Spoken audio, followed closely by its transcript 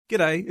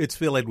G'day, it's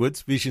Phil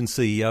Edwards, Vision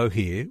CEO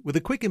here, with a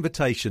quick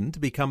invitation to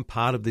become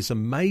part of this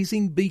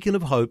amazing beacon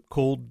of hope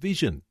called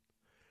Vision.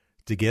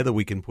 Together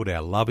we can put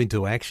our love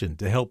into action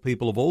to help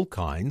people of all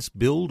kinds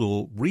build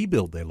or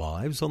rebuild their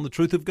lives on the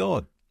truth of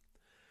God.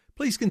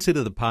 Please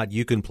consider the part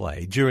you can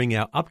play during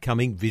our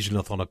upcoming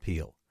Visionathon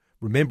appeal,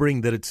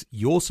 remembering that it's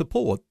your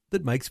support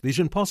that makes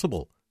Vision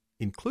possible,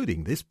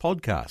 including this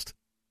podcast.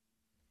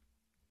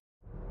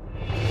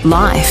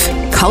 Life,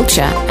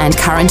 culture and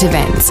current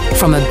events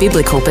from a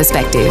biblical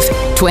perspective.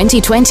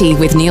 2020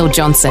 with Neil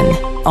Johnson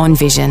on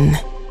Vision.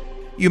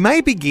 You may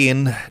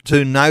begin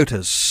to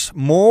notice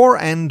more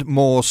and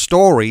more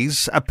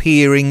stories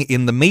appearing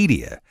in the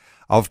media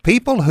of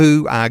people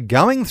who are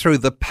going through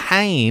the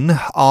pain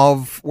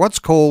of what's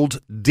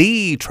called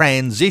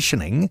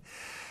detransitioning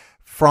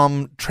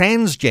from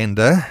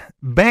transgender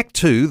back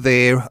to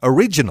their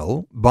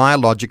original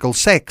biological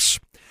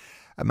sex.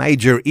 A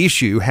major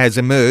issue has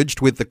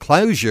emerged with the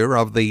closure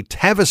of the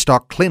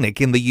Tavistock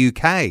Clinic in the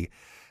UK,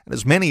 and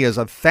as many as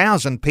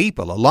 1,000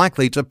 people are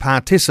likely to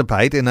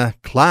participate in a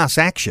class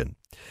action.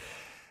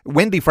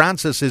 Wendy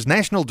Francis is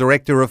National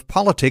Director of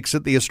Politics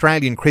at the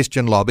Australian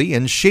Christian Lobby,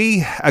 and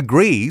she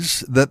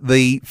agrees that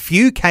the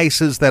few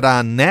cases that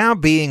are now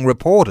being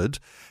reported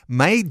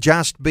may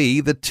just be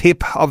the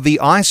tip of the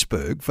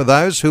iceberg for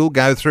those who'll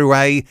go through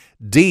a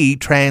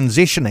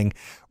detransitioning.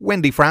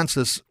 Wendy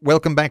Francis,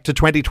 welcome back to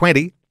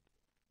 2020.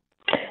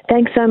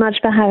 Thanks so much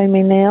for having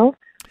me, Neil.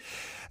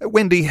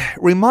 Wendy,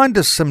 remind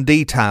us some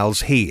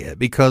details here,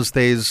 because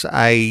there's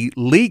a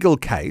legal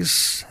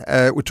case.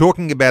 We're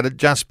talking about it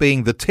just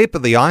being the tip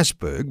of the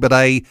iceberg, but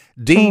a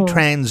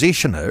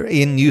detransitioner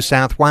in New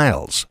South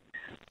Wales.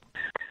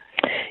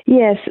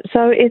 Yes,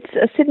 so it's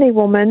a Sydney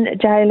woman,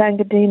 Jay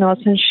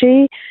Langadinos, and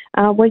she,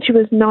 when she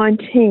was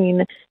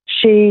 19,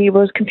 she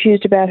was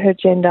confused about her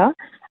gender.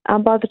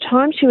 By the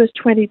time she was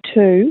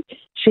 22,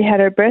 she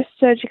had her breast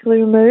surgically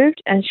removed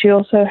and she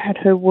also had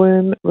her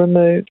womb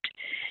removed.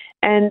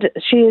 And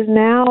she is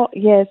now,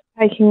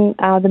 taking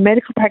the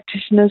medical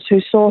practitioners who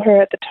saw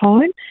her at the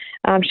time.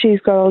 She's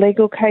got a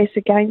legal case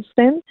against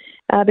them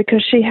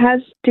because she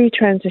has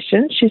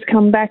detransitioned. She's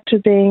come back to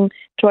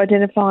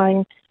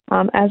identifying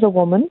as a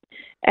woman.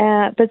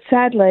 But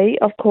sadly,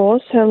 of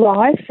course, her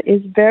life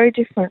is very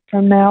different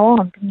from now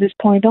on, from this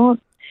point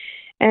on.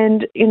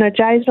 And,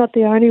 Jay's not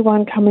the only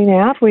one coming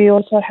out. We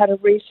also had a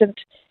recent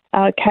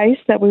case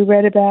that we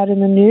read about in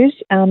the news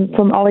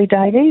from Ollie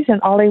Davies,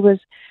 and Ollie was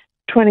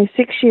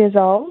 26 years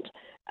old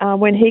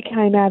when he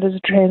came out as a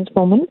trans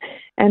woman,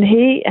 and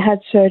he had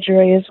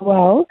surgery as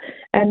well,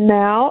 and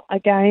now,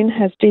 again,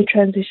 has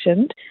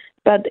detransitioned,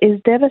 but is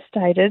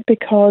devastated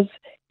because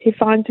he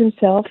finds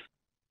himself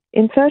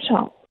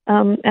infertile,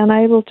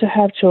 unable to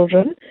have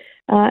children.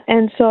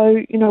 And so,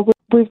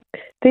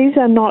 these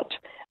are not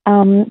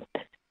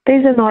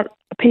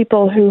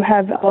people who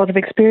have a lot of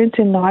experience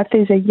in life.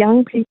 These are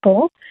young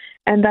people,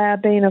 and they are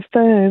being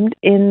affirmed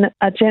in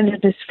a gender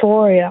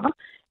dysphoria,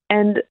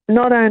 and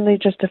not only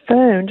just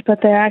affirmed, but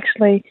they're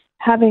actually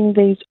having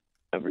these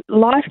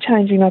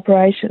life-changing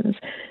operations,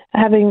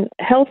 having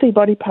healthy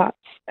body parts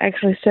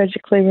actually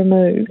surgically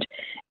removed,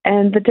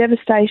 and the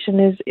devastation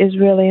is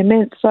really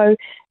immense. So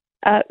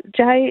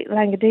Jay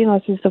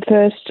Langadinos is the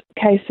first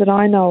case that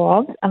I know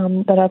of,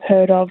 that I've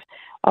heard of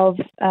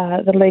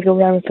the legal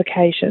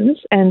ramifications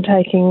and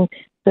taking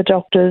the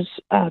doctors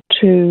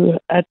to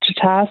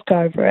task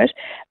over it.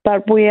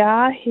 But we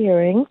are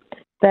hearing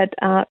that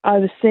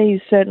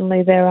overseas,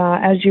 certainly there are,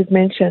 as you've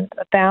mentioned,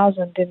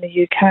 1,000 in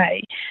the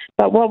UK.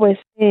 But what we're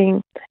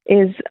seeing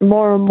is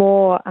more and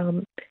more,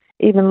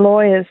 even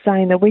lawyers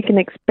saying that we can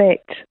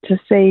expect to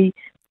see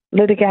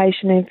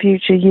litigation in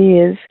future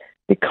years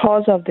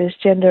because of this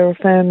gender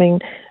affirming,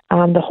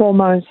 the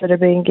hormones that are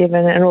being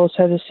given and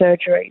also the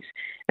surgeries.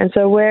 And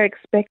so we're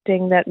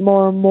expecting that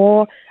more and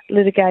more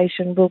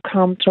litigation will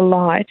come to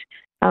light,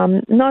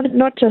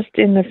 not just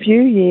in a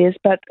few years,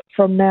 but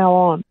from now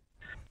on.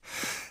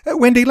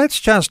 Wendy, let's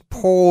just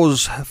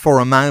pause for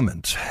a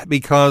moment,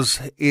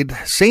 because it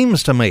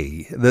seems to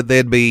me that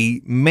there'd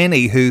be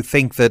many who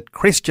think that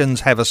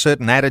Christians have a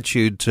certain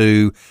attitude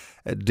to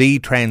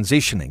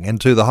detransitioning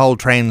and to the whole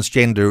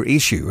transgender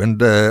issue.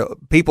 And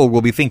people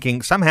will be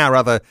thinking somehow or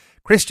other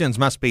Christians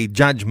must be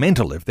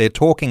judgmental if they're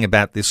talking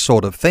about this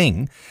sort of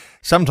thing.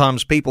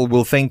 Sometimes people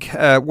will think,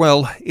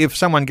 if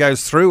someone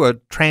goes through a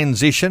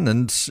transition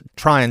and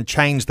try and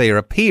change their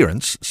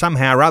appearance,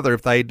 somehow or other,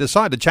 if they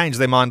decide to change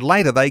their mind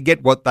later, they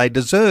get what they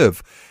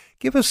deserve.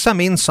 Give us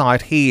some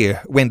insight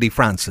here, Wendy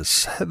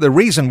Francis. The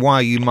reason why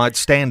you might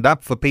stand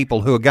up for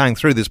people who are going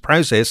through this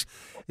process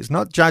is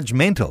not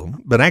judgmental,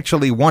 but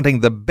actually wanting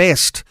the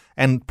best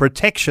and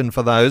protection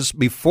for those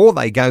before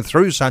they go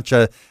through such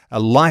a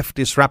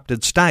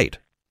life-disrupted state.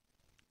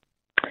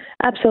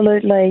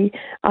 Absolutely.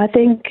 I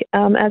think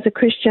as a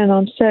Christian,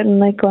 I'm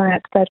certainly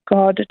glad that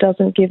God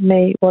doesn't give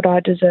me what I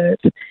deserve.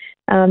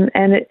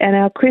 And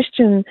our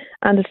Christian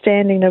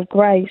understanding of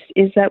grace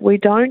is that we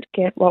don't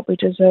get what we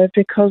deserve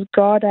because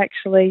God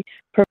actually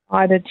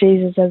provided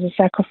Jesus as a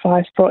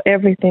sacrifice for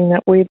everything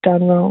that we've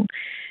done wrong.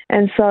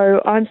 And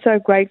so I'm so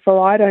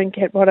grateful I don't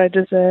get what I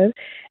deserve.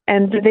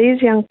 And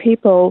these young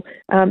people,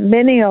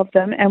 many of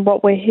them, and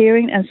what we're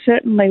hearing, and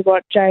certainly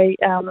what Jay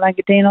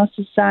Langadinos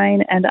is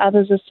saying and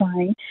others are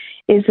saying,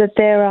 is that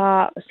there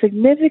are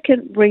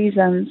significant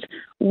reasons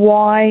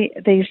why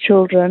these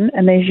children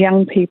and these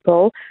young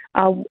people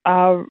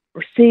are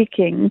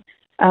seeking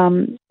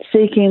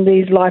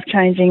these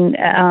life-changing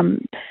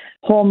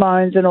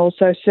hormones and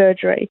also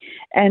surgery.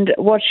 And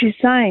what she's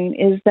saying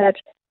is that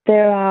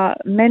there are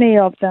many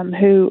of them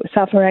who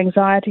suffer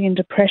anxiety and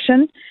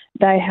depression.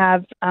 They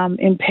have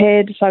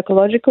impaired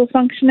psychological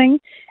functioning,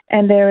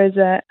 and there is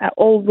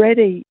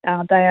already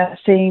they are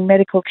seeing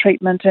medical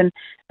treatment, and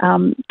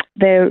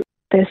they're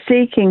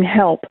seeking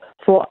help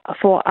for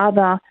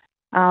other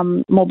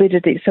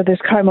morbidities. So there's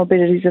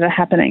comorbidities that are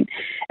happening,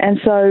 and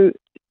so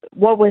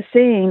what we're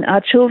seeing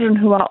are children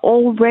who are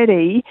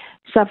already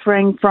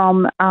suffering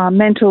from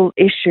mental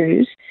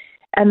issues,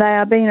 and they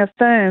are being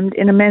affirmed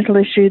in a mental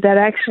issue that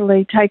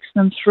actually takes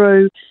them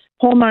through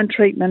hormone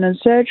treatment and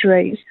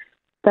surgeries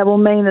that will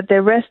mean that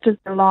the rest of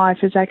their life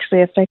is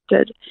actually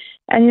affected.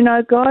 And, you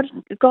know,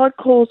 God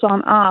calls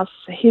on us,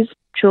 his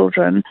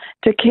children,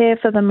 to care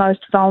for the most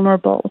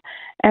vulnerable.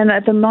 And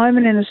at the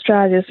moment in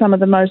Australia, some of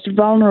the most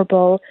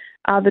vulnerable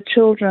are the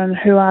children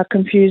who are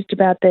confused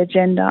about their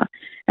gender.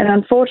 And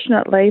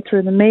unfortunately,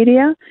 through the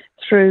media,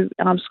 through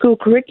school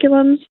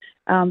curriculums,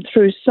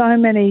 through so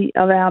many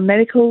of our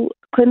medical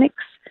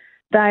clinics,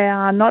 they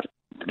are not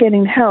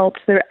getting help.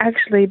 They're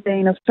actually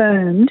being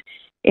affirmed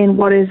in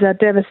what is a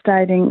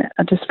devastating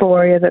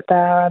dysphoria that they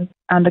are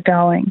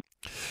undergoing.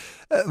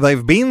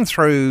 They've been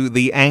through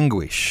the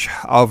anguish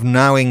of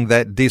knowing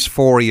that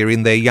dysphoria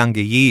in their younger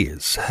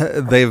years.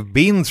 They've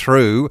been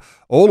through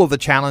all of the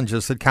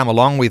challenges that come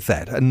along with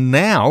that. And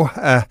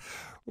now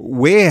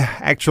we're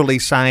actually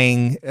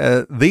saying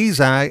these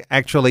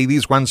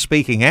ones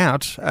speaking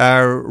out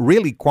are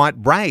really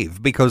quite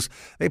brave, because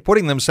they're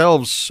putting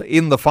themselves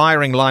in the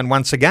firing line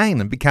once again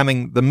and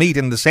becoming the meat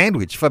in the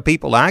sandwich for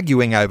people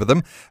arguing over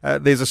them.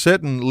 There's a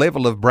certain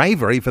level of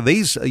bravery for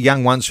these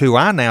young ones who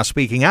are now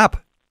speaking up.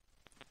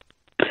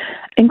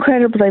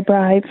 Incredibly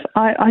brave.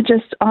 I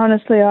just,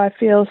 honestly, I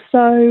feel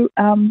so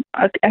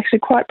actually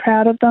quite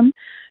proud of them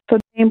for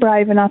being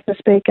brave enough to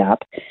speak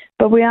up.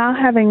 But we are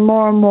having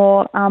more and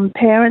more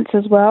parents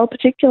as well,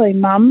 particularly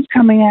mums,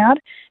 coming out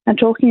and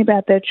talking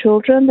about their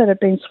children that have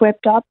been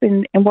swept up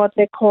in what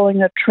they're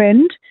calling a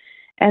trend.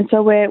 And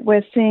so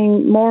we're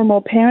seeing more and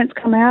more parents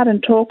come out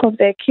and talk of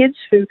their kids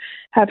who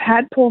have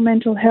had poor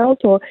mental health,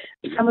 or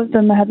some of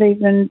them have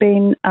even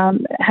been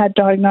had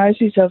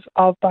diagnoses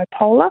of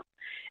bipolar.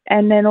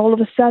 And then all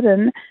of a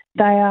sudden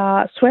they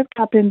are swept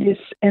up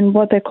in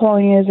what they're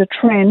calling as a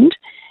trend,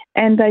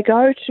 and they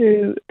go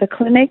to the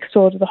clinics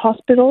or to the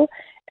hospital,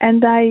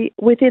 and they,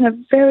 within a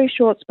very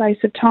short space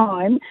of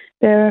time,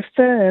 they're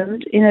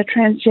affirmed in a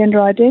transgender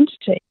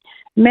identity,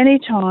 many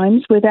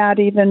times without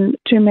even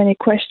too many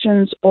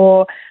questions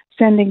or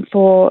sending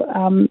for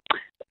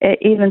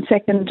even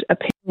second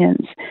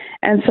opinions.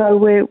 And so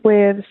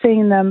we're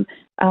seeing them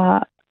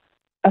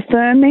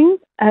affirming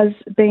as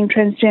being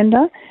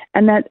transgender,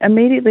 and that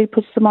immediately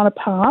puts them on a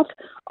path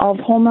of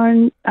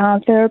hormone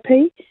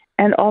therapy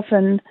and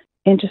often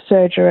into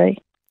surgery.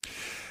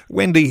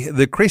 Wendy,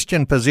 the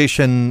Christian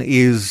position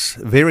is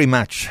very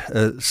much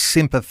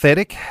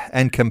sympathetic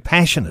and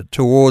compassionate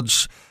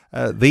towards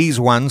these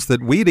ones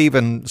that we'd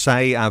even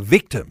say are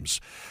victims.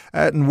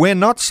 We're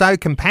not so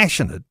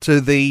compassionate to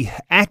the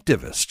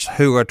activists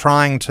who are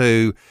trying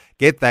to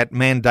get that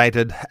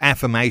mandated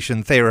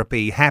affirmation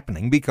therapy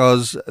happening,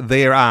 because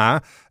there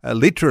are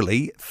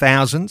literally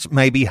thousands,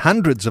 maybe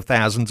hundreds of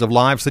thousands of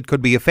lives that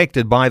could be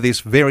affected by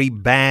this very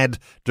bad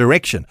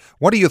direction.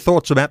 What are your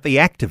thoughts about the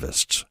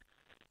activists?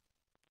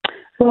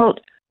 Well,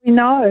 we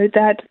know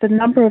that the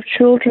number of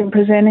children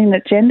presenting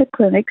at gender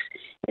clinics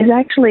is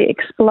actually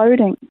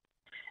exploding.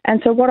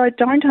 And so what I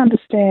don't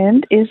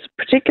understand is,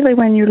 particularly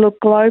when you look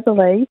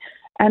globally,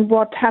 and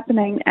what's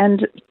happening,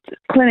 and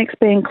clinics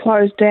being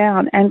closed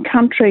down and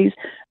countries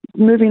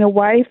moving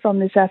away from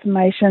this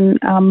affirmation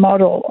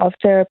model of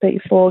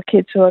therapy for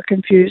kids who are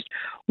confused,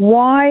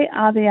 why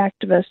are the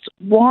activists,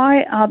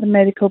 why are the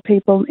medical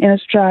people in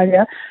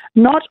Australia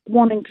not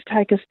wanting to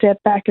take a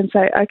step back and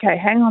say, okay,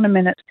 hang on a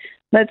minute,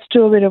 let's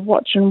do a bit of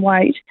watch and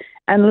wait,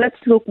 and let's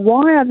look,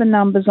 why are the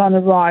numbers on the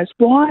rise?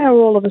 Why are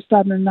all of a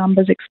sudden the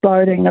numbers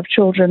exploding of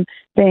children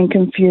being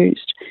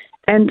confused?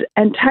 And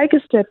take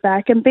a step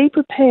back and be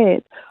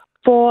prepared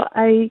for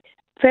a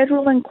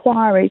federal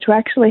inquiry to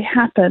actually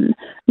happen,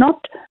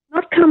 not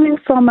coming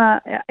from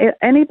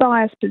any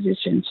biased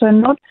position, so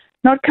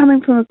not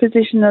coming from a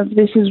position of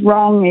this is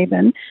wrong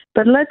even,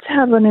 but let's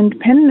have an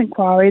independent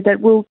inquiry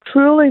that will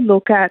truly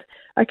look at,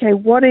 okay,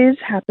 what is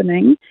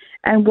happening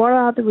and what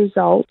are the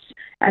results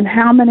and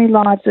how many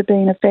lives are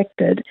being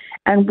affected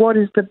and what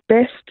is the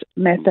best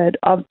method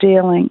of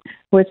dealing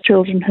with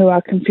children who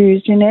are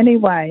confused in any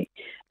way.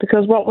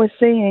 Because what we're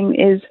seeing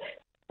is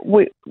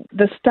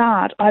the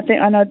start, I think,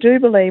 and I do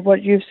believe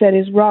what you've said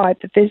is right,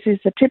 that this is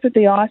the tip of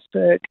the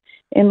iceberg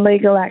in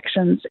legal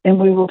actions, and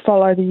we will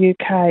follow the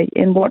UK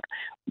in what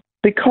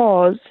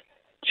because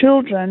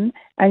children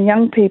and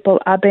young people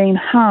are being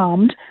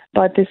harmed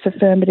by this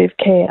affirmative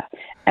care.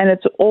 And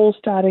it's all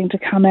starting to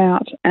come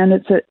out, and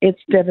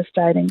it's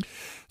devastating.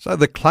 So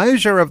the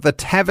closure of the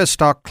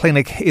Tavistock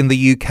Clinic in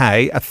the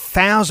UK,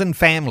 1,000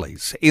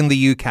 families in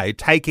the UK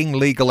taking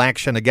legal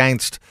action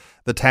against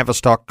the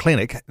Tavistock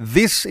Clinic.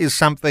 This is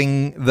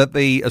something that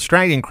the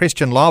Australian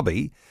Christian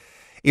Lobby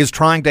is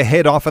trying to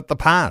head off at the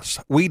pass.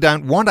 We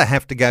don't want to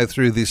have to go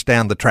through this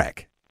down the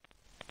track.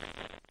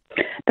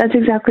 That's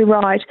exactly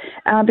right.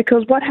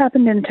 Because what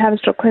happened in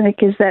Tavistock Clinic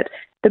is that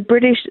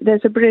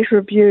there's a British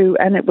review,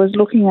 and it was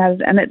looking at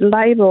it, and it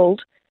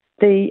labelled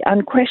the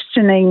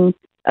unquestioning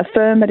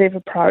affirmative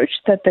approach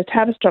that the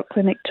Tavistock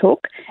Clinic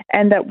took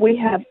and that we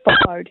have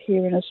followed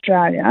here in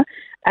Australia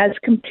as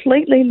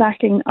completely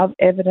lacking of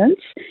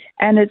evidence.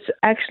 And it's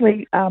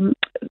actually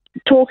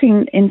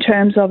talking in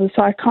terms of the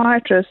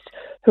psychiatrists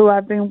who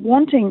have been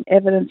wanting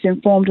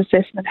evidence-informed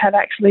assessment have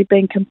actually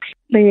been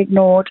completely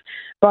ignored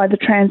by the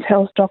trans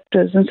health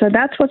doctors. And so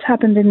that's what's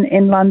happened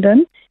in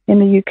London, in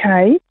the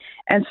UK.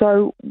 And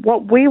so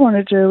what we want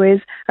to do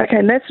is,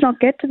 okay, let's not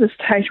get to the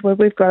stage where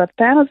we've got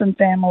 1,000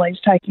 families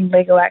taking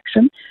legal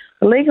action.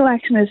 The legal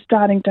action is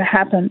starting to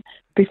happen.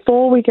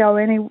 Before we go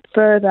any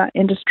further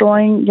in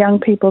destroying young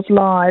people's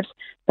lives,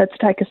 let's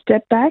take a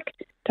step back,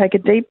 take a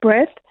deep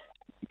breath,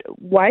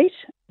 wait,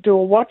 do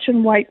a watch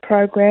and wait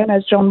program,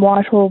 as John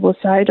Whitehall will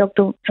say,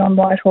 Dr. John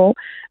Whitehall.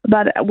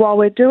 But while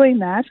we're doing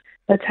that,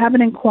 let's have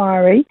an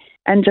inquiry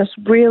and just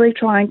really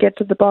try and get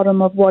to the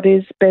bottom of what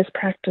is best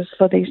practice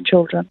for these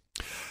children.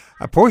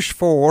 A push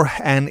for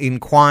an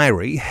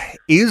inquiry.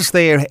 Is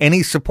there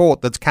any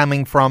support that's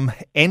coming from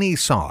any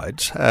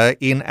sides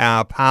in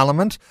our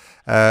Parliament,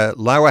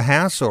 lower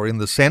house or in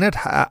the Senate?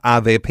 Are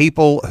there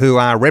people who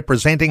are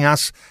representing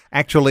us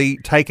actually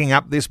taking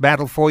up this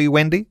battle for you,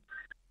 Wendy?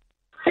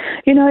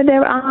 You know,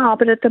 there are,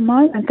 but at the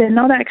moment they're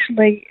not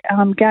actually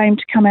game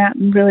to come out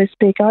and really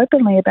speak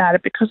openly about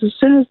it, because as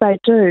soon as they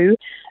do,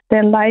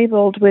 they're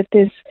labelled with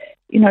this,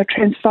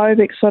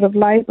 transphobic sort of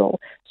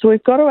label. So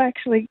we've got to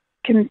actually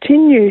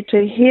continue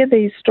to hear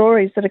these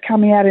stories that are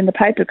coming out in the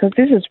paper, because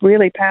this is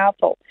really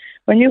powerful.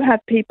 When you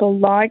have people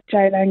like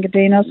Jay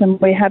Langadinos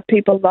and we have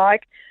people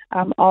like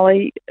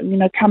Ollie,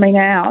 coming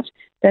out,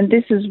 then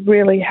this is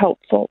really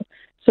helpful.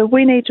 So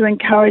we need to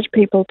encourage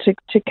people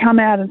to come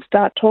out and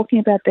start talking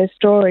about their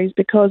stories,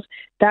 because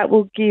that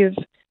will give,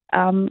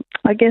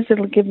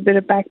 it'll give a bit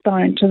of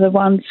backbone to the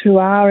ones who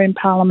are in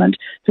Parliament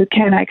who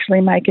can actually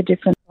make a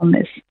difference on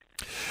this.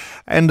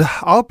 And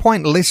I'll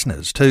point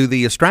listeners to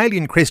the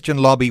Australian Christian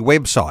Lobby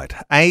website,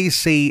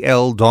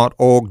 acl.org.au,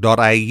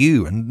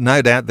 and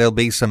no doubt there'll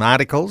be some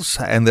articles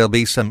and there'll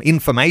be some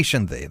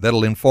information there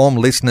that'll inform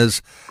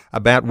listeners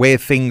about where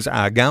things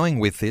are going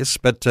with this.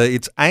 But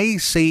it's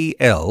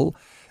acl.org.au.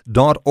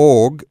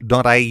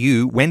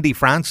 Wendy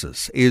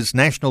Francis is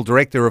National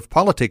Director of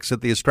Politics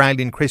at the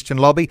Australian Christian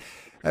Lobby.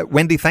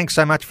 Wendy, thanks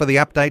so much for the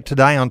update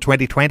today on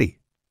 2020.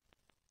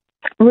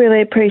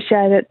 Really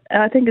appreciate it.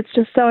 I think it's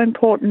just so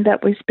important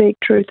that we speak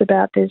truth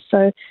about this.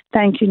 So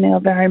thank you,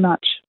 Neil, very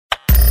much.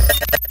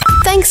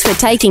 Thanks for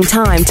taking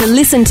time to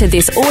listen to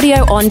this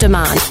audio on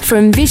demand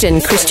from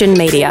Vision Christian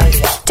Media.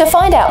 To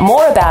find out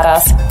more about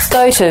us,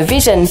 go to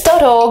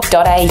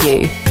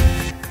vision.org.au.